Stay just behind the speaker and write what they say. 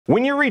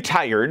When you're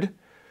retired,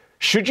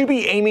 should you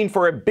be aiming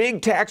for a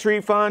big tax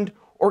refund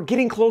or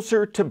getting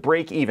closer to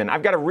break even?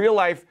 I've got a real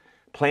life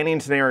planning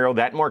scenario,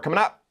 that and more coming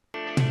up.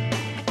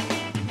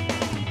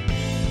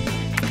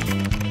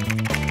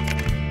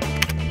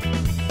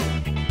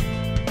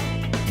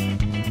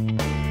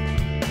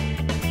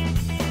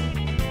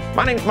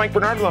 My name is Mike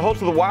Bernard. I'm the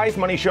host of the Wise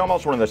Money Show. I'm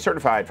also one of the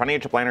certified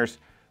financial planners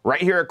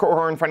right here at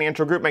Korhorn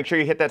Financial Group. Make sure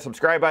you hit that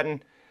subscribe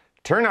button,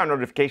 turn on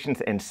notifications,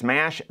 and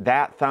smash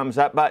that thumbs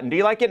up button. Do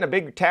you like getting a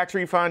big tax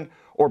refund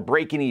or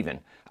breaking even?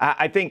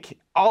 I think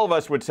all of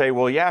us would say,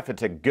 well, yeah, if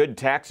it's a good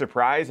tax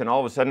surprise and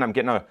all of a sudden I'm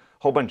getting a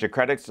whole bunch of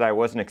credits that I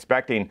wasn't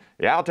expecting,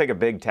 yeah, I'll take a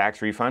big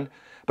tax refund.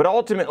 But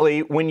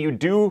ultimately, when you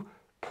do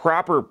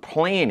proper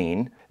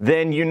planning,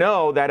 then you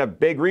know that a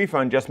big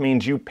refund just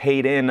means you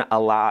paid in a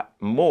lot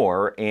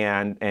more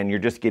and you're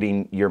just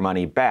getting your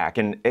money back.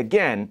 And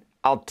again,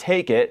 I'll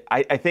take it.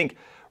 I think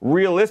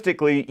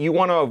realistically, you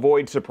want to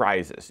avoid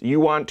surprises. You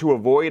want to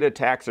avoid a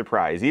tax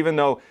surprise, even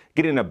though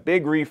getting a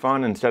big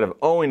refund instead of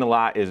owing a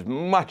lot is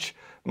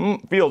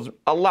feels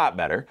a lot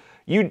better.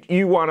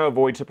 You want to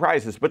avoid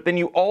surprises, but then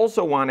you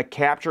also want to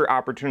capture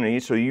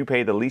opportunities so you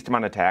pay the least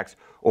amount of tax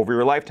over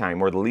your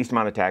lifetime, or the least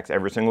amount of tax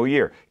every single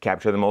year.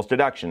 Capture the most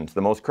deductions,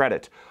 the most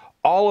credits,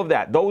 all of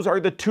that. Those are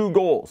the two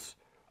goals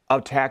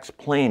of tax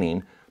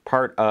planning,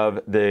 part of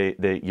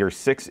your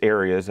 6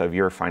 areas of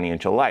your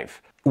financial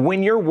life.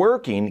 When you're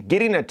working,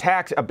 getting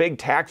a big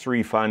tax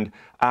refund,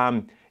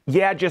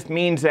 yeah, just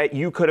means that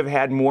you could have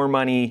had more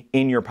money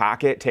in your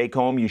pocket, take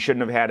home. You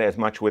shouldn't have had as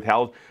much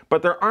withheld,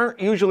 but there aren't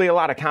usually a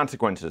lot of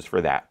consequences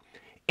for that.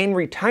 In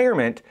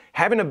retirement,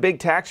 having a big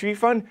tax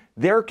refund,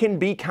 there can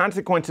be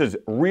consequences,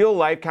 real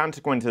life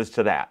consequences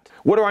to that.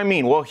 What do I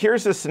mean? Well,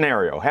 here's the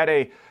scenario. Had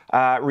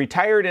a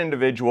retired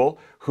individual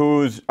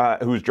who's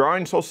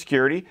drawing Social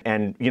Security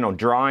and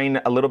drawing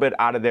a little bit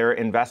out of their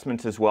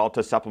investments as well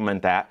to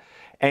supplement that.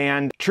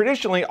 And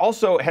traditionally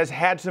also has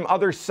had some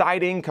other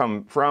side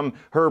income from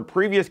her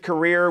previous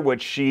career,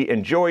 which she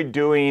enjoyed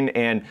doing,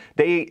 and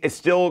they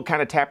still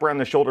kind of tap her on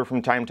the shoulder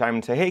from time to time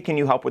and say, hey, can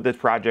you help with this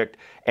project?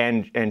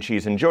 And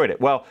she's enjoyed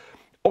it. Well,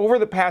 over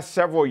the past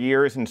several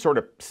years and sort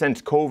of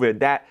since COVID,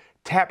 that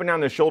tapping on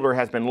the shoulder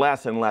has been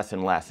less and less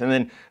and less. And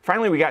then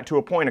finally we got to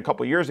a point a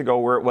couple years ago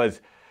where it was,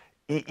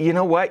 you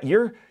know what,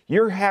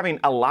 you're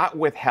having a lot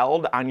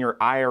withheld on your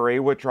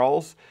IRA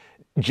withdrawals.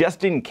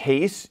 Just in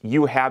case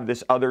you have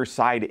this other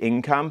side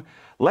income,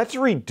 let's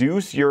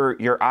reduce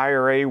your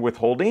IRA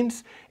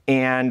withholdings,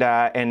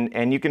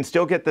 and you can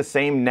still get the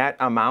same net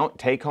amount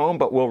take home,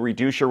 but we'll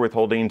reduce your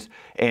withholdings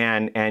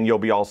and you'll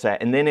be all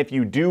set. And then if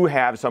you do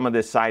have some of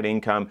this side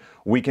income,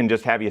 we can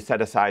just have you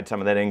set aside some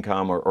of that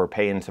income or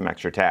pay in some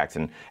extra tax,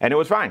 and it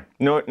was fine,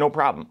 no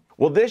problem.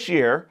 Well, this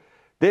year,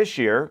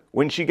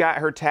 when she got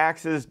her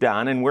taxes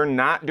done, and we're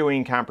not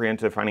doing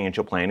comprehensive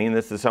financial planning,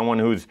 this is someone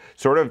who's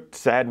sort of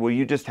said, will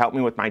you just help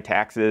me with my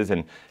taxes,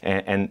 and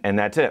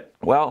that's it.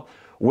 Well,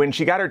 when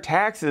she got her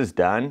taxes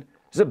done, it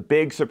was a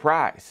big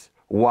surprise.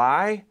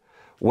 Why?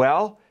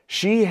 Well,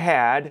 she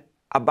had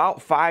about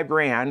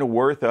 $5,000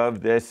 worth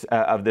of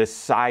this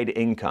side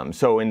income.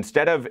 So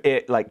instead of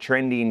it like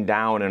trending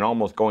down and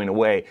almost going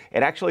away,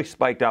 it actually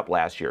spiked up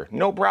last year.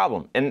 No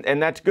problem.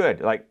 And that's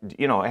good. Like,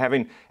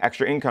 having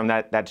extra income,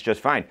 that's just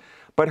fine.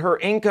 But her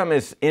income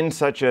is in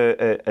such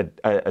a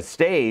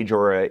stage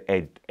or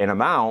an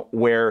amount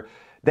where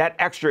that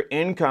extra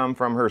income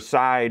from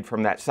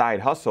that side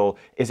hustle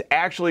is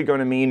actually going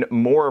to mean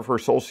more of her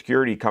Social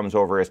Security comes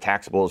over as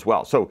taxable as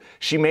well. So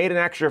she made an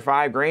extra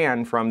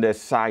 $5,000 from this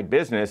side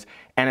business,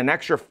 and an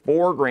extra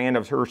 $4,000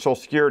 of her Social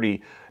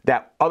Security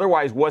that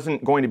otherwise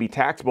wasn't going to be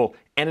taxable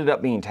ended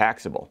up being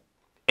taxable.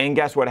 And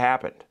guess what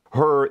happened?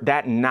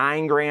 That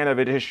 $9,000 of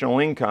additional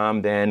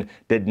income then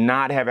did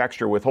not have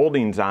extra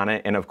withholdings on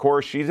it. And of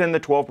course, she's in the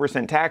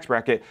 12% tax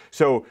bracket.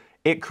 So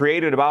it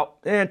created about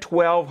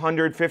 $1,200,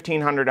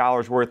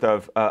 $1,500 worth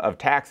of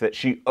tax that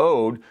she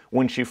owed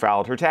when she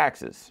filed her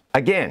taxes.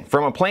 Again,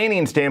 from a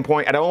planning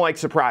standpoint, I don't like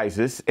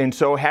surprises. And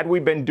so had we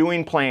been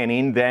doing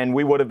planning, then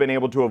we would have been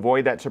able to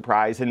avoid that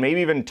surprise and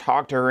maybe even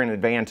talk to her in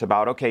advance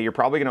about, okay, you're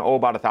probably going to owe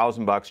about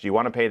 $1,000. Do you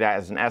want to pay that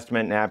as an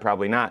estimate? Nah,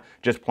 probably not.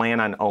 Just plan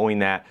on owing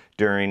that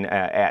during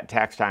at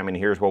tax time, and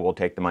here's where we'll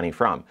take the money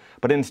from.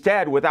 But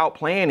instead, without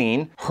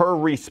planning, her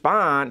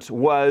response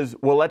was,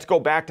 well, let's go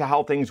back to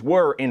how things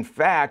were. In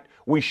fact,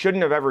 we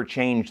shouldn't have ever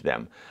changed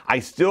them. I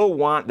still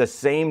want the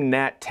same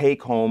net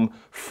take home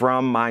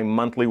from my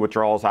monthly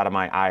withdrawals out of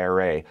my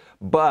IRA,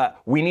 but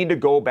we need to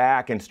go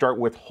back and start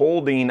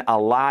withholding a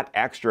lot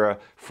extra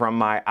from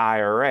my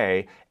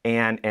IRA,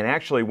 and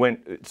actually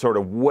went sort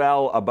of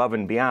well above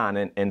and beyond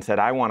and said,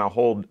 I want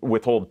to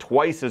withhold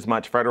twice as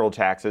much federal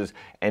taxes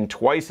and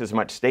twice as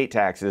much state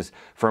taxes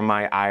from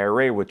my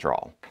IRA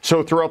withdrawal.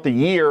 So throughout the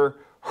year,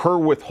 her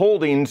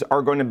withholdings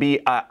are going to be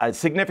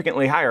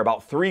significantly higher,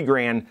 about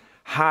 $3,000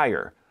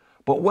 higher.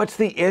 But what's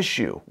the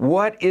issue?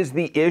 What is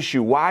the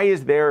issue? Why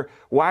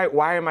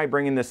am I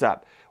bringing this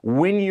up?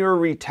 when you're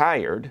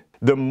retired,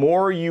 the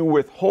more you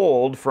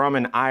withhold from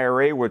an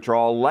IRA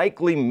withdrawal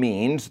likely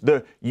means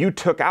you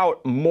took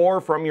out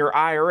more from your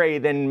IRA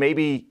than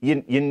maybe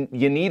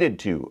you needed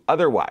to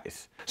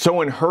otherwise.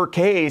 So in her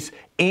case,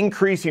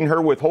 increasing her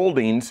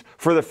withholdings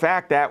for the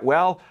fact that,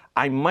 well,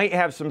 I might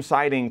have some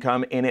side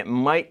income and it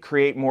might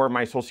create more of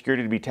my Social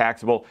Security to be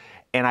taxable,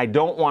 and I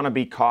don't want to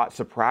be caught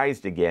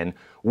surprised again.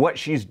 What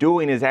she's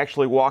doing is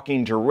actually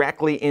walking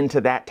directly into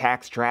that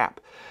tax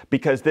trap,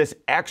 because this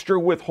extra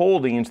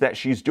withholdings that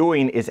she's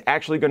doing is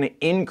actually going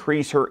to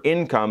increase her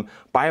income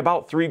by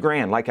about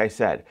 $3,000. Like I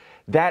said,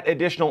 that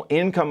additional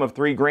income of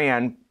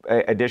 $3,000,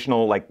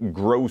 additional like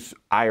gross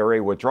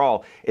IRA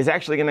withdrawal, is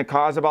actually going to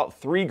cause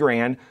about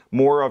 $3,000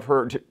 more of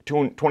her,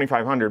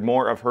 $2,500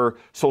 more of her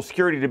Social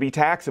Security to be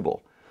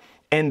taxable.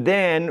 And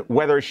then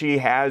whether she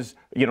has,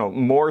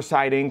 more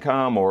side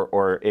income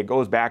or it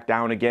goes back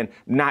down again,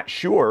 not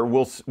sure.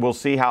 We'll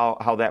see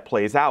how that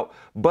plays out.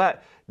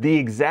 But the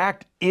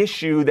exact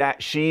issue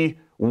that she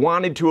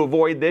wanted to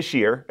avoid this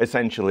year,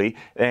 essentially,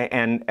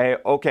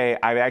 okay,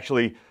 I've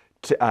actually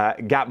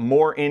got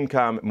more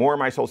income, more of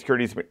my Social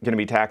Security is going to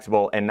be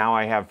taxable, and now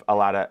I have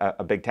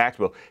a big tax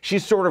bill.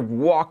 She's sort of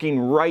walking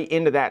right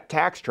into that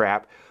tax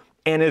trap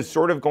and is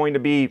sort of going to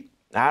be,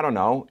 I don't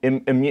know,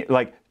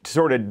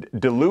 sort of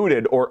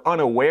deluded or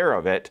unaware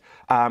of it,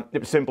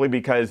 simply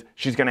because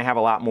she's going to have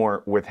a lot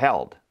more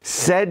withheld.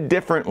 Said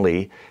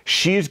differently,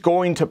 she's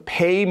going to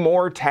pay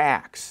more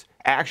tax,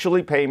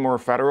 actually pay more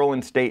federal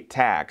and state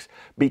tax,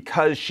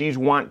 because she's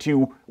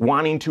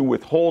wanting to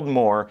withhold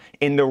more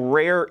in the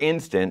rare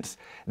instance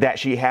that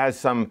she has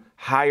some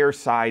higher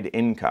side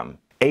income.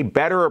 A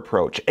better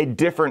approach, a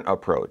different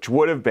approach,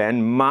 would have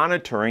been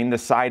monitoring the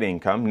side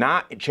income,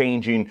 not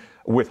changing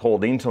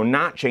withholding, so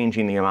not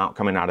changing the amount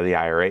coming out of the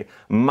IRA,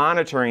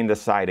 monitoring the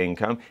side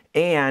income,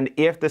 and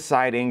if the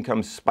side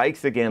income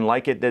spikes again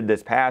like it did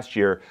this past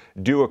year,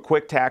 do a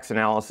quick tax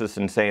analysis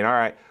and saying, all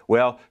right,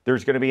 well,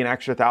 there's going to be an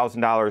extra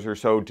 $1,000 or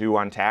so due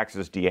on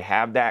taxes. Do you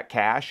have that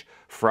cash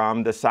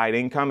from the side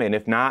income? And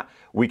if not,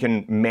 we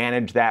can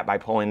manage that by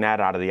pulling that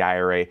out of the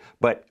IRA,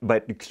 but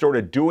sort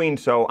of doing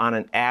so on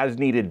an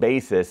as-needed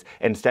basis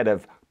instead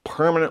of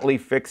permanently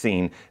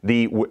fixing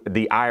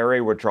the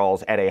IRA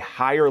withdrawals at a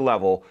higher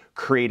level,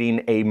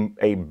 creating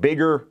a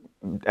bigger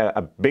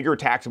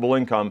taxable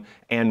income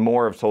and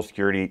more of Social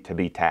Security to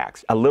be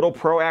taxed. A little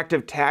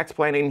proactive tax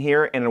planning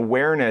here and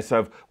awareness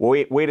of,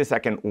 wait a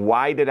second,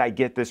 why did I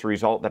get this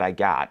result that I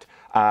got,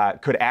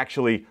 could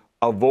actually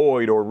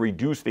avoid or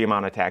reduce the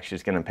amount of tax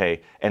she's going to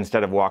pay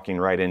instead of walking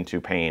right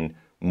into paying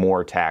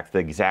more tax, the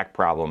exact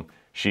problem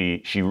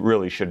she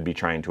really should be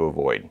trying to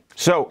avoid.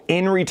 So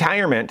in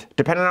retirement,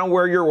 depending on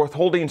where your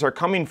withholdings are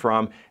coming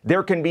from,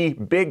 there can be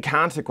big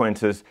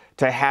consequences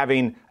to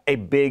having a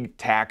big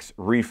tax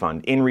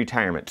refund in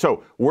retirement.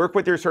 So work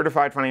with your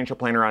certified financial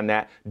planner on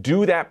that.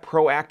 Do that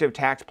proactive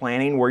tax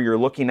planning where you're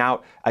looking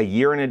out a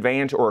year in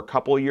advance or a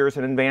couple of years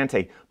in advance,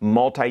 a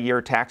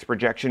multi-year tax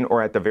projection,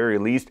 or at the very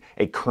least,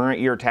 a current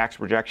year tax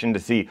projection to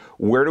see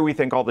where do we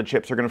think all the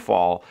chips are going to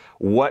fall,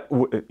 what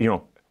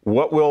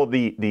will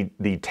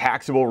the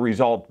taxable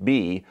result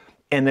be,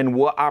 and then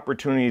what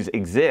opportunities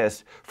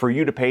exist for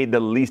you to pay the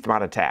least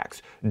amount of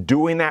tax.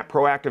 Doing that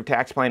proactive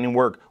tax planning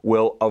work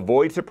will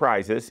avoid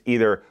surprises,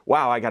 either,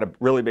 wow, I got a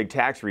really big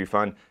tax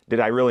refund, did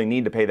I really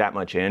need to pay that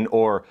much in,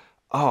 or,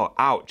 oh,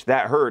 ouch,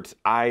 that hurts,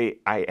 I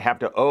have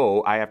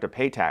to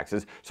pay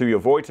taxes. So you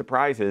avoid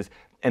surprises,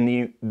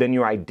 and then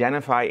you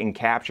identify and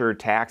capture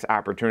tax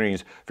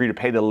opportunities for you to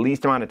pay the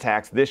least amount of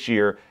tax this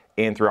year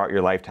and throughout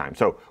your lifetime.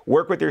 So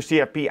work with your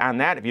CFP on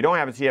that. If you don't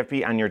have a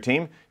CFP on your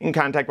team, you can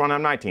contact one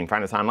on my team.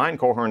 Find us online,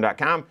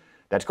 Korhorn.com.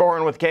 That's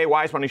Korhorn with K,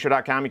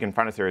 wisemoneyshow.com. You can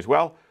find us there as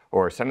well,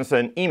 or send us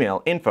an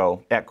email,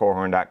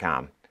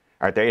 info@Korhorn.com. All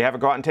right, there you have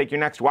it. Go out and take your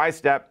next wise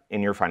step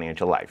in your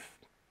financial life.